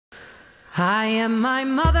I am my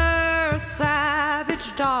mother's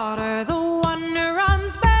savage daughter, the one who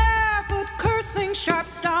runs barefoot, cursing sharp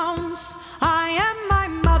stones. I am my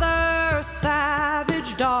mother's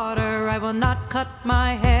savage daughter. I will not cut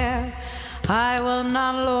my hair, I will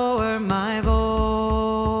not lower my voice.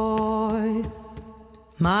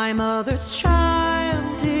 My mother's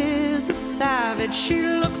child is a savage. She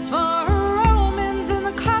looks for her omens in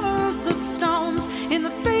the colors of stones, in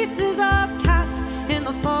the faces of cats, in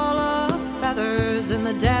the fall of feathers, in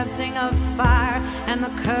the dancing of fire and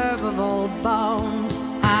the curve of old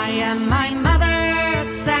bones. I am my mother's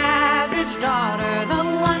savage daughter, the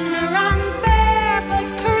one who runs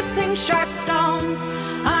barefoot, cursing sharp stones.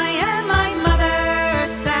 I am my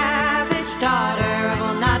mother's savage daughter. I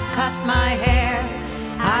will not cut my hair,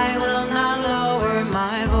 I will not lower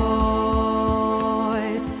my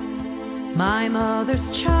voice. My mother's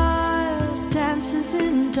child dances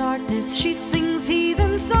in darkness. She sings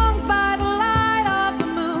heathen songs by the light of the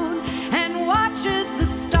moon, and watches the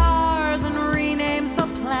stars and renames the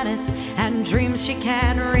planets, and dreams she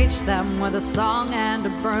can reach them with a song and a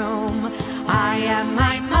broom. I am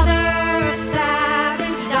my mother's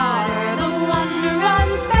savage daughter, the one who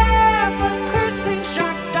runs barefoot, cursing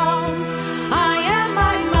sharp stones. I am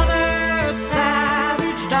my mother's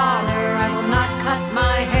savage daughter. I will not cut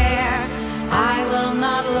my hair, I will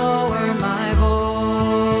not lower my voice.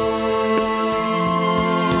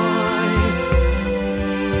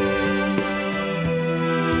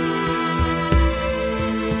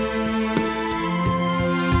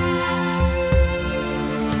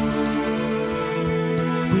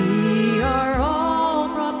 We are all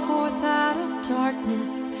brought forth out of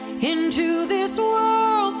darkness into this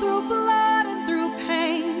world through blood and through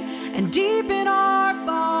pain, and deep in our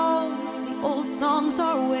bones the old songs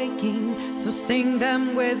are waking, so sing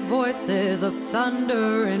them with voices of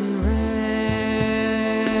thunder and rain.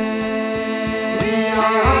 We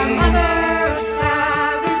are our mother's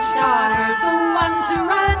savage daughters, the ones who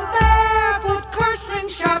run barefoot, cursing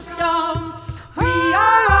sharp stones. We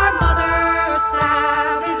are our mother's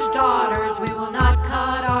savage daughters. We will not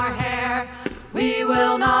cut our hair, we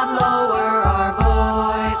will not lower our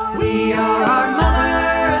voice. We are our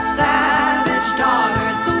mother's savage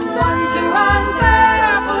daughters, the ones who run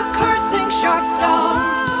barefoot, cursing sharp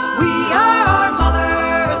stones. We are our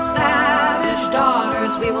mother's savage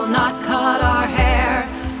daughters. We will not cut our hair,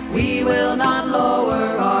 we will not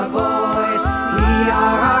lower our voice. We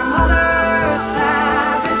are our mother's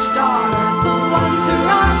savage daughters, the ones who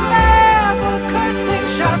run barefoot, cursing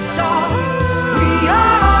sharp stones. We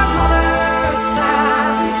are our mother's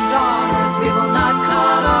savage daughters. We will not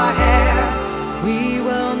cut our hair, we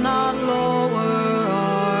will not lower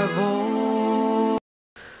our voice.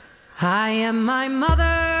 I am my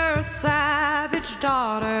mother's savage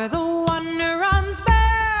daughter, the one who runs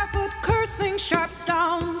barefoot, cursing sharp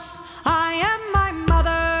stones. I am my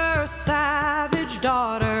mother's savage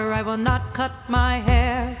daughter. I will not cut my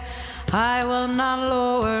hair, I will not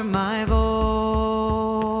lower my voice.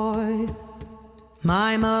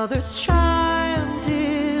 My mother's child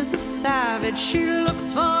is a savage. She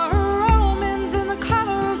looks for her omens in the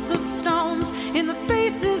colors of stones, in the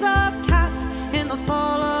faces of cats, in the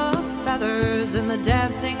fall of feathers, in the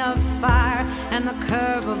dancing of fire and the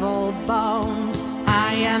curve of old bones.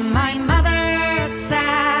 I am my mother's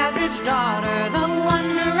savage daughter, the one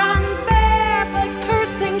who runs barefoot,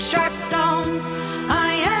 cursing sharp stones.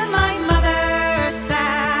 I am my mother's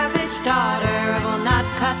savage daughter. I will not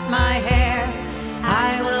cut my hair,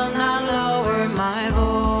 I will not lower my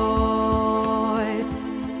voice.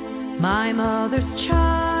 My mother's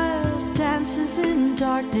child dances in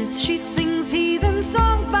darkness. She sings heathen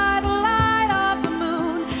songs by the light of the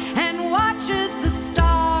moon, and watches the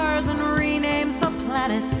stars and renames the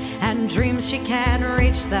planets, and dreams she can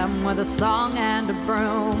reach them with a song and a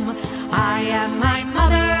broom. I am my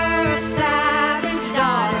mother's savage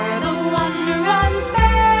daughter, the one who runs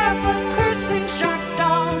barefoot, cursing sharp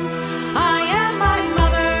stones. I am my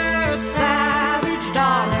mother's savage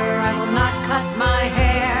daughter. I will not cut my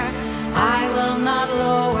hair, I will not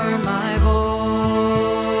lower my voice.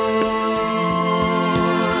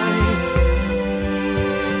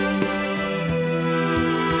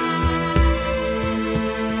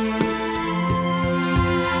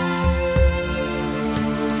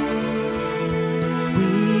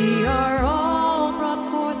 We are all brought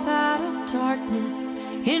forth out of darkness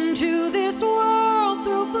into this world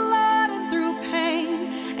through blood and through pain,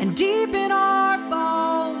 and deep in our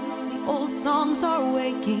bones the old songs are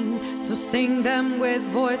waking, so sing them with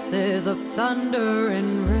voices of thunder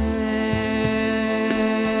and rain.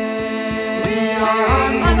 We are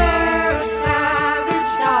our mother's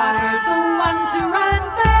savage daughters, the ones who run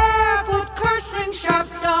barefoot,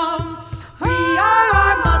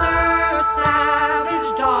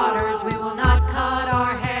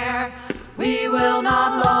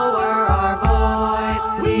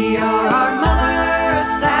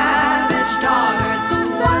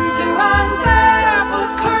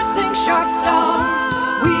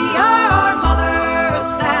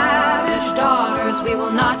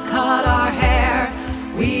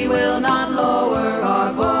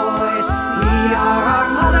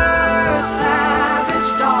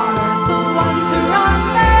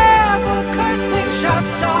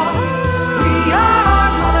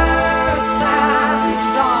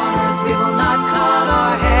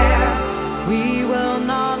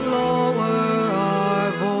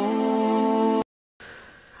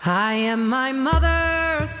 I am my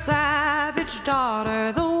mother, savage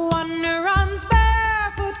daughter, the one who runs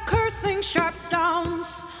barefoot, cursing sharp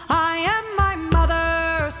stones. I am my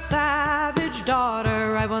mother, savage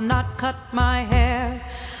daughter, I will not cut my hair,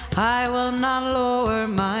 I will not lower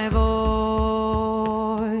my voice.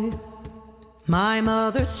 My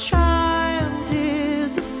mother's child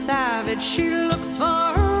is a savage, she looks for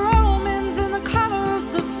her omens in the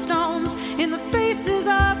colors of stones, in the faces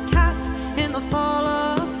of cats, in the fall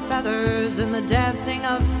of feathers, in the dancing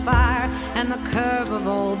of fire and the curve of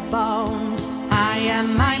old bones. I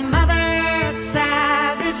am my mother,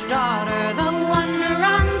 savage daughter, the one who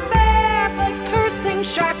runs barefoot, cursing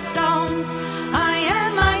sharp stones. I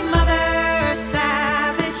am my mother,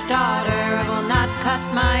 savage daughter, I will not cut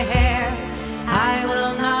my hair, I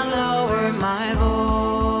will not lower my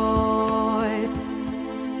voice.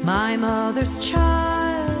 My mother's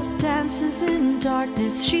child dances in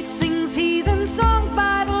darkness, she sings heathen songs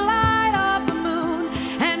by the light of the moon,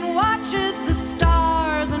 and watches the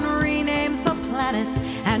stars and renames the planets,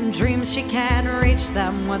 and dreams she can reach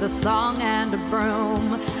them with a song and a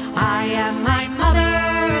broom. I am my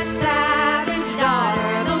mother, savage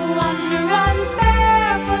daughter, the one who runs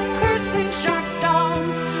barefoot, cursing sharp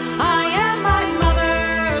stones. I am my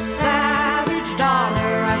mother, savage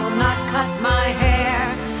daughter, I will not cut my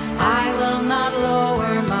hair, I will not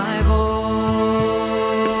lower my voice.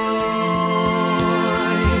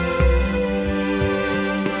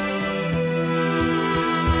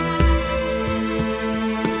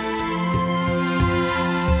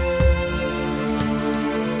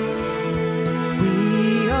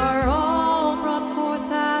 We are all brought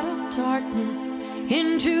forth out of darkness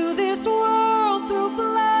into this world through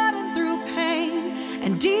blood and through pain,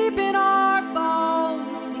 and deep in our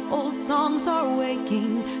bones the old songs are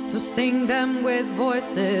waking, so sing them with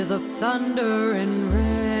voices of thunder and rain.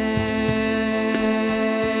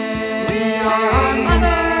 We are our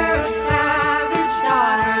mother's savage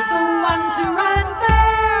daughters, the ones who run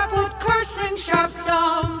barefoot, cursing sharp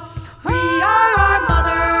stones. We are our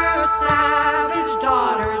mother's savage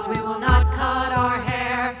daughters, we will not cut our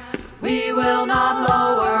hair, we will not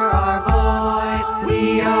lower our voice.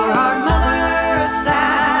 We are our mother's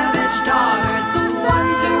savage daughters, the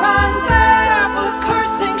ones who run barefoot,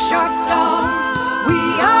 cursing sharp stones. We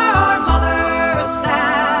are our mother's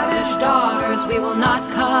savage daughters, we will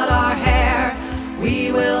not cut our hair,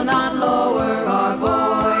 we will not lower our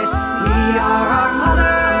voice. We are our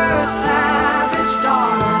mother's savage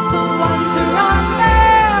daughters, the ones who run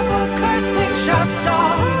barefoot, cursing sharp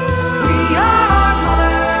stones. We are our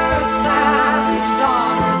mother's savage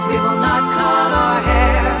daughters, we will not cut our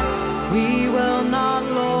hair, we will not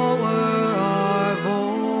lower our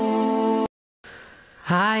voice.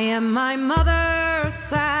 I am my mother's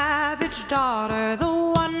savage daughter, the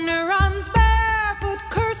one who runs barefoot,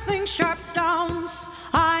 cursing sharp stones.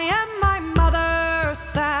 I am my mother's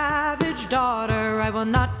savage daughter, I will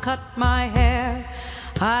not cut my hair,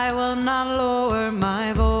 I will not lower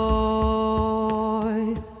my voice.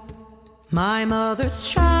 My mother's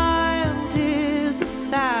child is a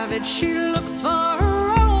savage, she looks for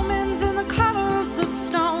her omens in the colors of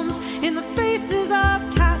stones, in the faces of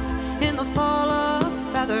cats, in the fall of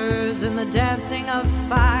feathers, in the dancing of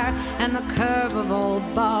fire and the curve of old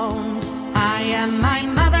bones. I am my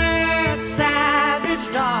mother's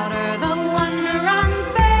savage daughter, the one who runs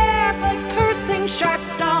barefoot, cursing sharp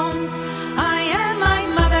stones. I am my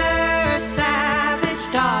mother's savage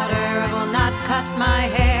daughter, I will not cut my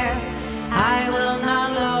hair, I will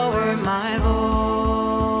not lower my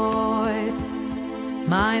voice.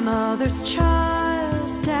 My mother's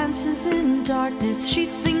child dances in darkness, she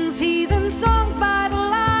sings heathen songs by the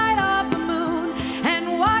light of the moon,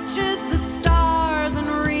 and watches the stars and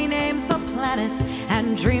renames the planets,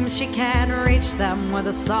 and dreams she can reach them with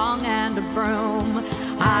a song and a broom.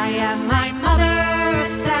 I am my mother's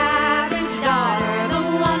savage daughter, the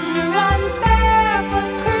one who runs barefoot,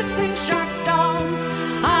 cursing sharp stones.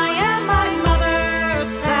 I am my mother's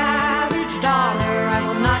savage daughter, I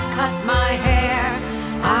will not cut my hair,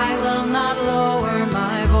 I will not lower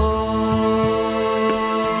my voice.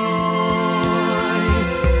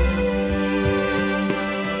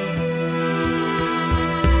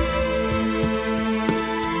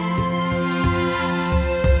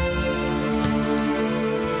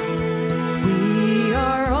 We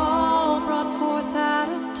are all brought forth out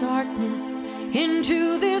of darkness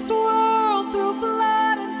into this world through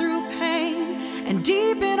blood and through pain, and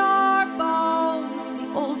deep in our bones the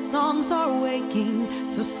old songs are waking,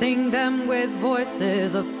 so sing them with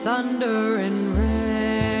voices of thunder and rain.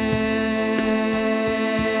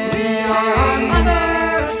 We are our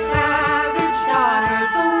mother's savage daughters,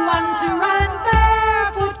 the ones who run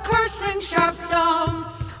barefoot,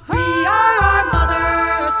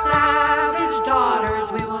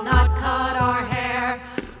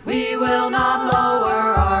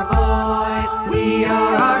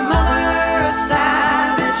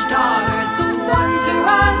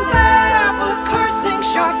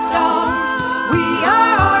 We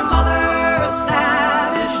are our mother's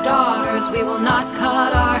savage daughters. We will not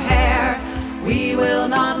cut our hair. We will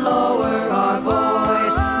not lower our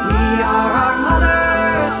voice. We are our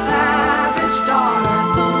mother's savage daughters,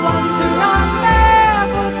 the ones who run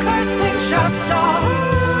barefoot, cursing sharp stones.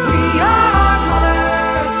 We are our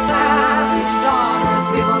mother's savage daughters.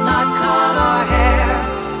 We will not cut our hair.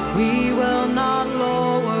 We will not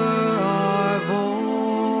lower our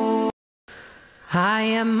voice. I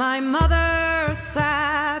am my mother's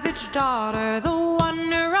savage daughter, the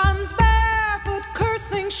one who runs barefoot,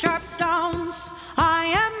 cursing sharp stones. I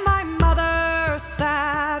am my mother's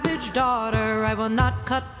savage daughter. I will not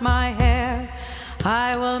cut my hair.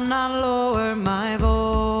 I will not lower my voice.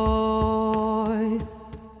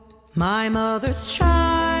 My mother's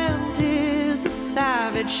child is a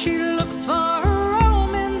savage. She looks for her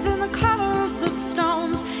omens in the colors of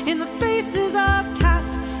stones, in the faces of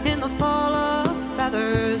cats, in the fall of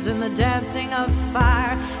feathers, in the dancing of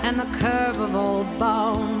fire, and the curve of old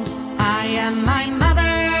bones. I am my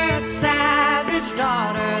mother's savage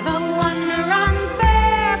daughter, the one who runs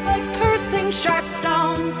barefoot, cursing sharp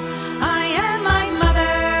stones. I am my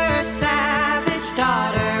mother's savage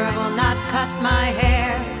daughter. I will not cut my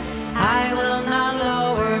hair. I will not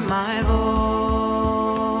lower my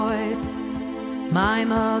voice. My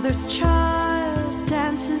mother's child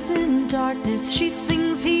dances in darkness. She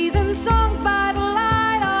sings heathen songs by the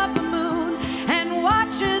light of the moon, and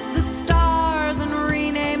watches the stars and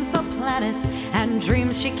renames the planets, and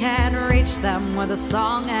dreams she can reach them with a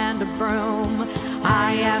song and a broom.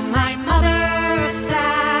 I am my mother's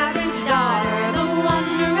savage daughter, the one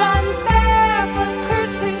who runs barefoot,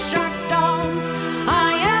 cursing sharp stones.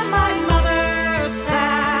 I am my mother's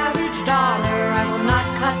savage daughter. I will not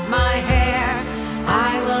cut my hair.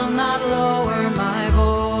 I will not lower my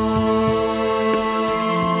voice.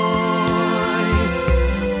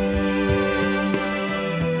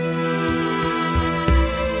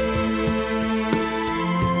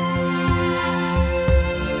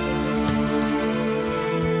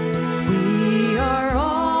 We are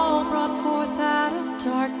all brought forth out of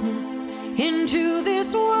darkness into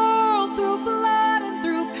this world through blood and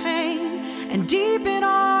through pain, and deep in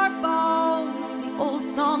our bones the old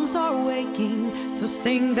songs are waking, so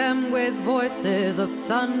sing them with voices of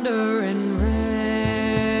thunder and rain.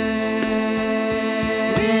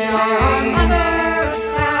 We are our mother.